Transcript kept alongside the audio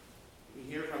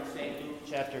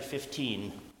chapter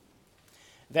 15.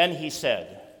 Then he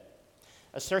said,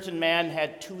 "A certain man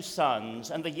had 2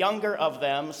 sons, and the younger of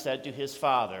them said to his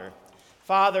father,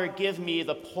 'Father, give me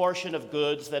the portion of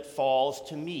goods that falls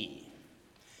to me.'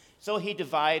 So he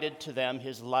divided to them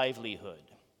his livelihood.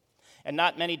 And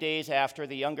not many days after,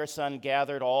 the younger son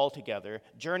gathered all together,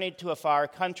 journeyed to a far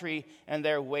country, and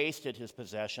there wasted his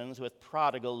possessions with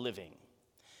prodigal living.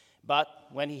 But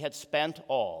when he had spent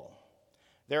all,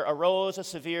 there arose a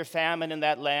severe famine in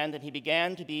that land, and he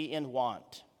began to be in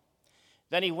want.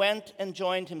 Then he went and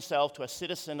joined himself to a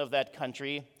citizen of that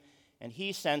country, and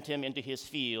he sent him into his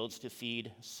fields to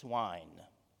feed swine.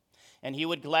 And he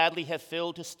would gladly have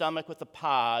filled his stomach with the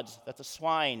pods that the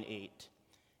swine ate,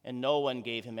 and no one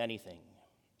gave him anything.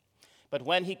 But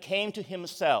when he came to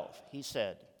himself, he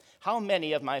said, 'How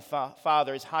many of my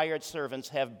father's hired servants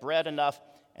have bread enough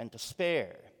and to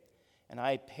spare, and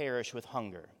I perish with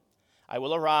hunger? I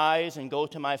will arise and go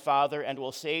to my father, and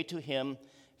will say to him,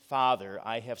 Father,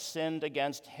 I have sinned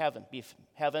against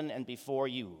heaven and before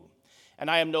you, and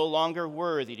I am no longer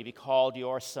worthy to be called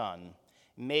your son.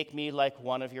 Make me like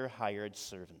one of your hired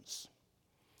servants.'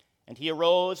 And he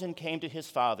arose and came to his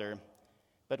father.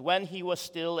 But when he was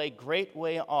still a great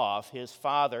way off, his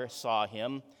father saw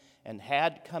him and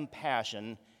had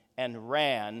compassion, and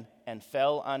ran and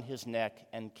fell on his neck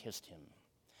and kissed him.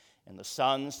 And the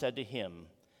son said to him,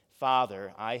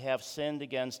 'Father, I have sinned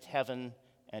against heaven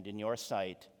and in your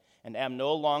sight, and am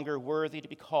no longer worthy to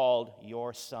be called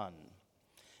your son.'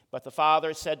 But the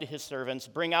father said to his servants,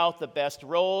 'Bring out the best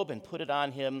robe and put it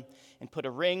on him, and put a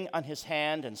ring on his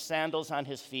hand and sandals on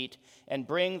his feet, and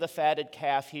bring the fatted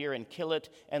calf here and kill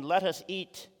it, and let us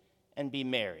eat and be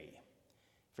merry.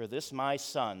 For this my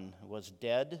son was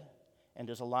dead and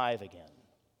is alive again.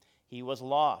 He was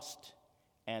lost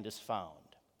and is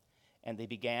found.' And they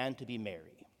began to be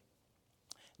merry.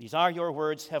 These are your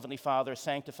words, Heavenly Father.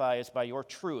 Sanctify us by your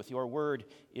truth. Your word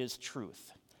is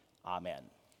truth. Amen."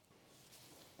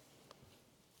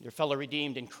 Your fellow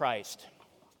redeemed in Christ,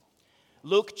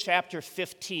 Luke chapter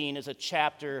 15 is a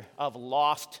chapter of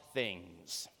lost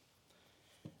things.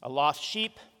 A lost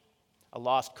sheep, a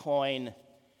lost coin,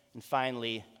 and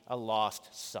finally, a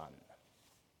lost son.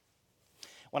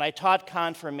 When I taught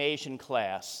confirmation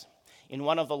class, in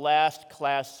one of the last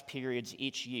class periods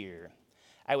each year,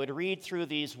 I would read through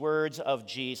these words of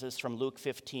Jesus from Luke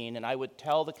 15, and I would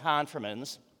tell the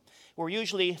confirmands, who were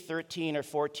usually 13 or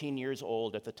 14 years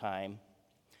old at the time,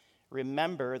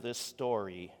 remember this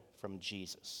story from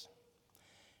Jesus.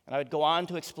 And I would go on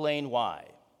to explain why.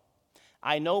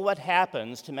 I know what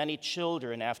happens to many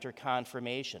children after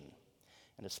confirmation,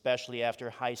 and especially after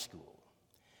high school.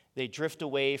 They drift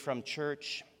away from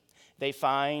church. They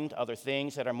find other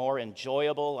things that are more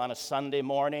enjoyable on a Sunday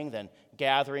morning than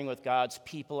gathering with God's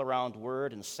people around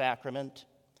word and sacrament.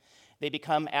 They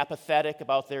become apathetic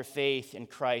about their faith in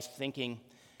Christ, thinking,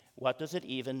 what does it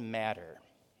even matter?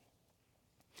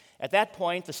 At that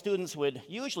point, the students would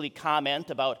usually comment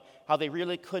about how they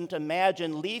really couldn't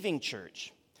imagine leaving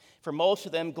church. For most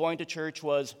of them, going to church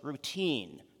was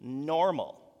routine,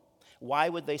 normal. Why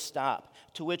would they stop?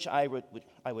 To which I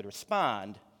would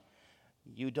respond,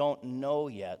 you don't know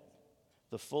yet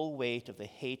the full weight of the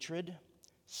hatred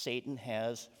Satan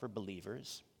has for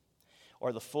believers,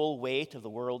 or the full weight of the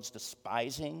world's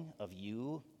despising of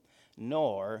you,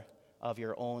 nor of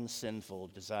your own sinful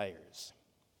desires.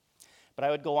 But I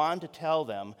would go on to tell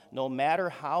them, no matter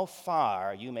how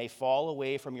far you may fall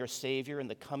away from your Savior in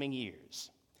the coming years,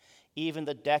 even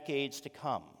the decades to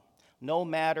come, no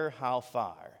matter how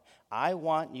far, I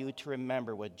want you to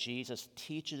remember what Jesus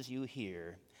teaches you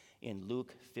here in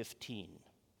Luke 15.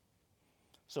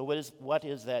 So what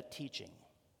is that teaching?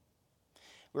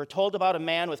 We're told about a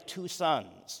man with 2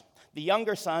 sons. The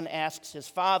younger son asks his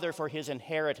father for his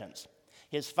inheritance.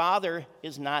 His father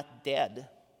is not dead.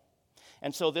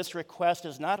 And so this request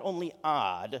is not only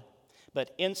odd,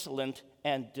 but insolent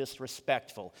and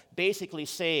disrespectful, basically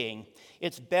saying,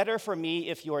 it's better for me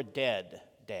if you're dead,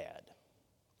 Dad.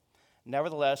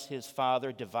 Nevertheless, his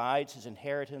father divides his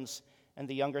inheritance, and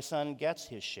the younger son gets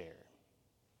his share.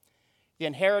 The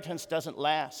inheritance doesn't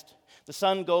last. The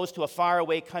son goes to a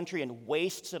faraway country and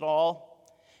wastes it all.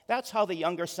 That's how the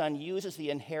younger son uses the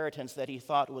inheritance that he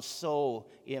thought was so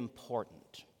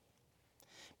important.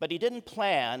 But he didn't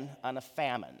plan on a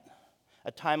famine,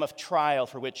 a time of trial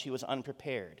for which he was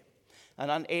unprepared. And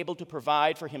unable to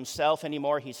provide for himself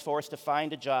anymore, he's forced to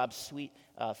find a job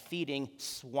feeding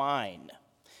swine,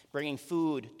 bringing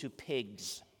food to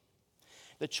pigs.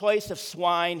 The choice of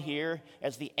swine here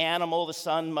as the animal the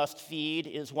son must feed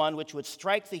is one which would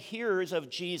strike the hearers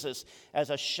of Jesus as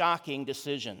a shocking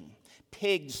decision.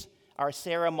 Pigs are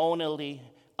ceremonially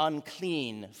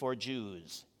unclean for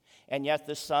Jews. And yet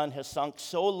the son has sunk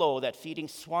so low that feeding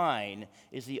swine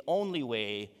is the only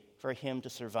way for him to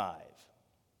survive.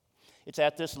 It's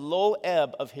at this low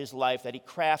ebb of his life that he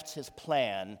crafts his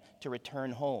plan to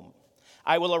return home.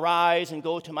 I will arise and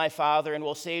go to my father and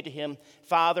will say to him,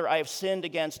 Father, I have sinned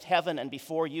against heaven and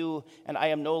before you, and I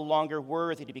am no longer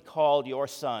worthy to be called your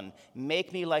son.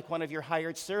 Make me like one of your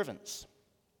hired servants.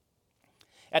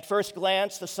 At first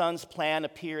glance, the son's plan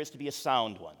appears to be a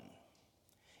sound one.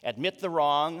 Admit the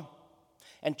wrong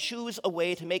and choose a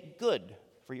way to make good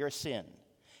for your sin.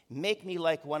 Make me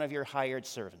like one of your hired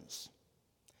servants.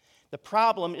 The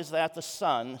problem is that the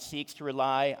son seeks to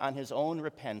rely on his own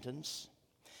repentance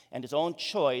and his own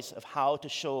choice of how to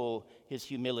show his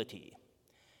humility.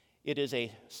 It is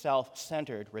a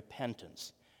self-centered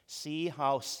repentance. See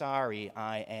how sorry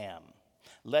I am.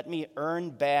 Let me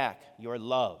earn back your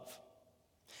love.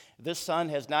 This son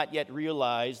has not yet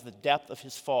realized the depth of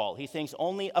his fall. He thinks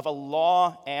only of a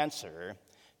law answer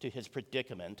to his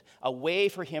predicament, a way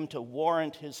for him to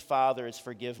warrant his father's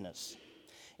forgiveness.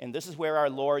 And this is where our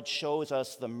Lord shows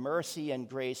us the mercy and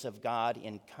grace of God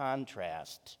in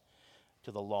contrast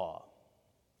to the law.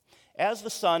 As the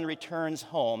son returns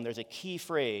home, there's a key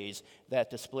phrase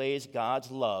that displays God's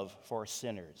love for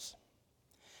sinners.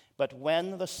 But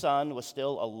when the son was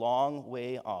still a long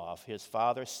way off, his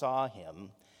father saw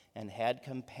him and had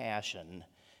compassion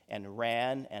and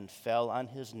ran and fell on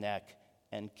his neck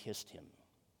and kissed him.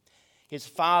 His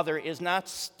father is not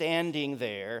standing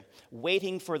there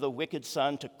waiting for the wicked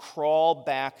son to crawl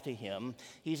back to him.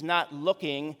 He's not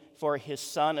looking for his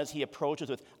son as he approaches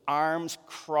with arms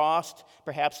crossed,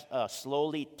 perhaps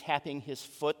slowly tapping his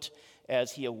foot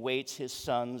as he awaits his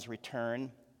son's return.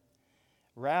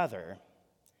 Rather,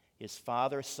 his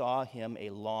father saw him a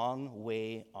long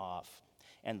way off,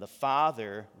 and the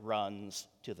father runs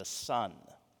to the son,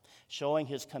 showing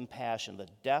his compassion, the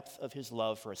depth of his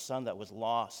love for a son that was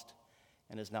lost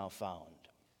and is now found.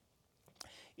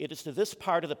 It is to this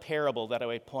part of the parable that I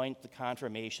would point the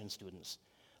confirmation students.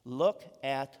 Look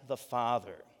at the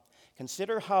Father.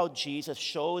 Consider how Jesus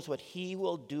shows what he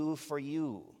will do for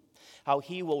you, how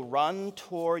he will run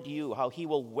toward you, how he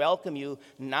will welcome you,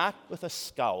 not with a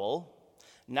scowl,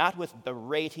 not with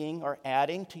berating or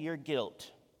adding to your guilt.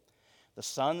 The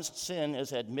son's sin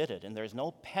is admitted, and there's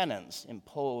no penance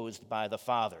imposed by the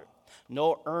Father,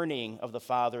 no earning of the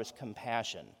Father's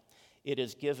compassion. It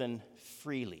is given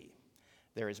freely.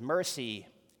 There is mercy,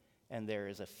 and there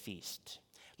is a feast.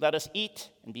 Let us eat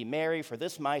and be merry, for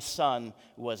this my son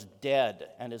was dead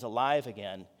and is alive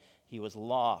again. He was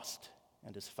lost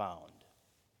and is found.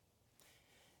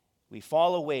 We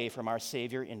fall away from our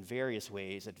Savior in various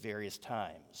ways at various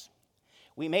times.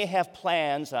 We may have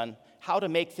plans on how to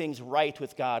make things right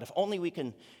with God, if only we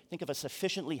can think of a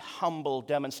sufficiently humble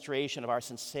demonstration of our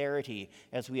sincerity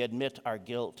as we admit our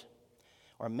guilt.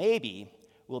 Or maybe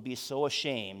we'll be so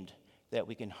ashamed that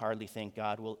we can hardly think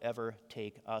God will ever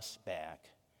take us back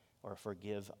or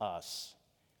forgive us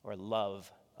or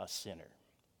love a sinner.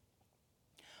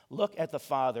 Look at the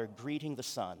Father greeting the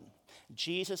Son.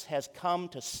 Jesus has come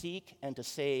to seek and to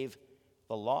save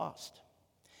the lost.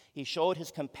 He showed his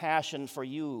compassion for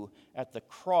you at the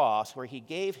cross, where he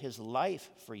gave his life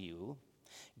for you,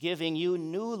 giving you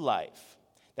new life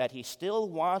that he still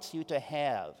wants you to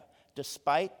have,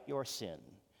 despite your sin,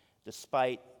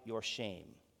 despite your shame.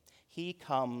 He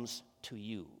comes to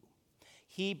you.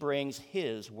 He brings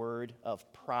his word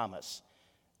of promise.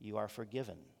 You are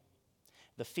forgiven.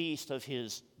 The feast of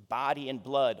his body and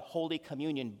blood, Holy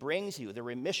Communion, brings you the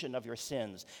remission of your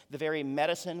sins, the very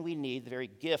medicine we need, the very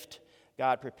gift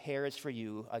God prepares for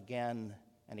you again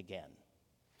and again.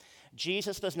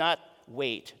 Jesus does not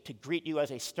wait to greet you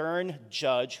as a stern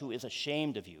judge who is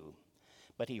ashamed of you,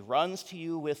 but he runs to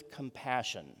you with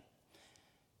compassion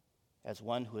as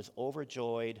one who is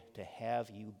overjoyed to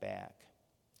have you back,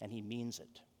 and he means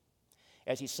it.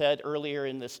 As he said earlier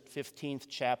in this 15th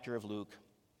chapter of Luke,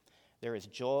 there is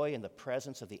joy in the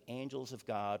presence of the angels of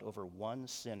God over one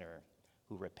sinner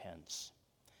who repents.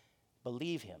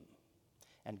 Believe him,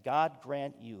 and God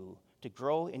grant you to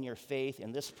grow in your faith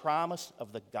in this promise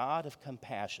of the God of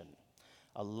compassion,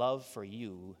 a love for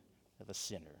you, the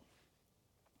sinner.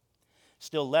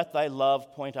 Still let thy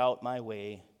love point out my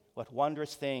way, what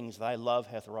wondrous things thy love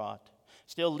hath wrought.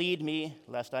 Still lead me,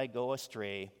 lest I go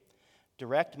astray.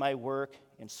 Direct my work,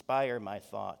 inspire my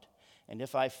thought. And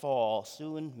if I fall,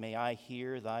 soon may I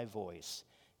hear thy voice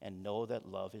and know that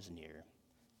love is near.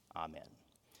 Amen.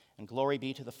 And glory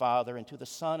be to the Father, and to the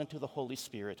Son, and to the Holy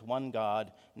Spirit, one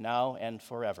God, now and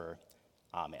forever.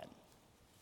 Amen.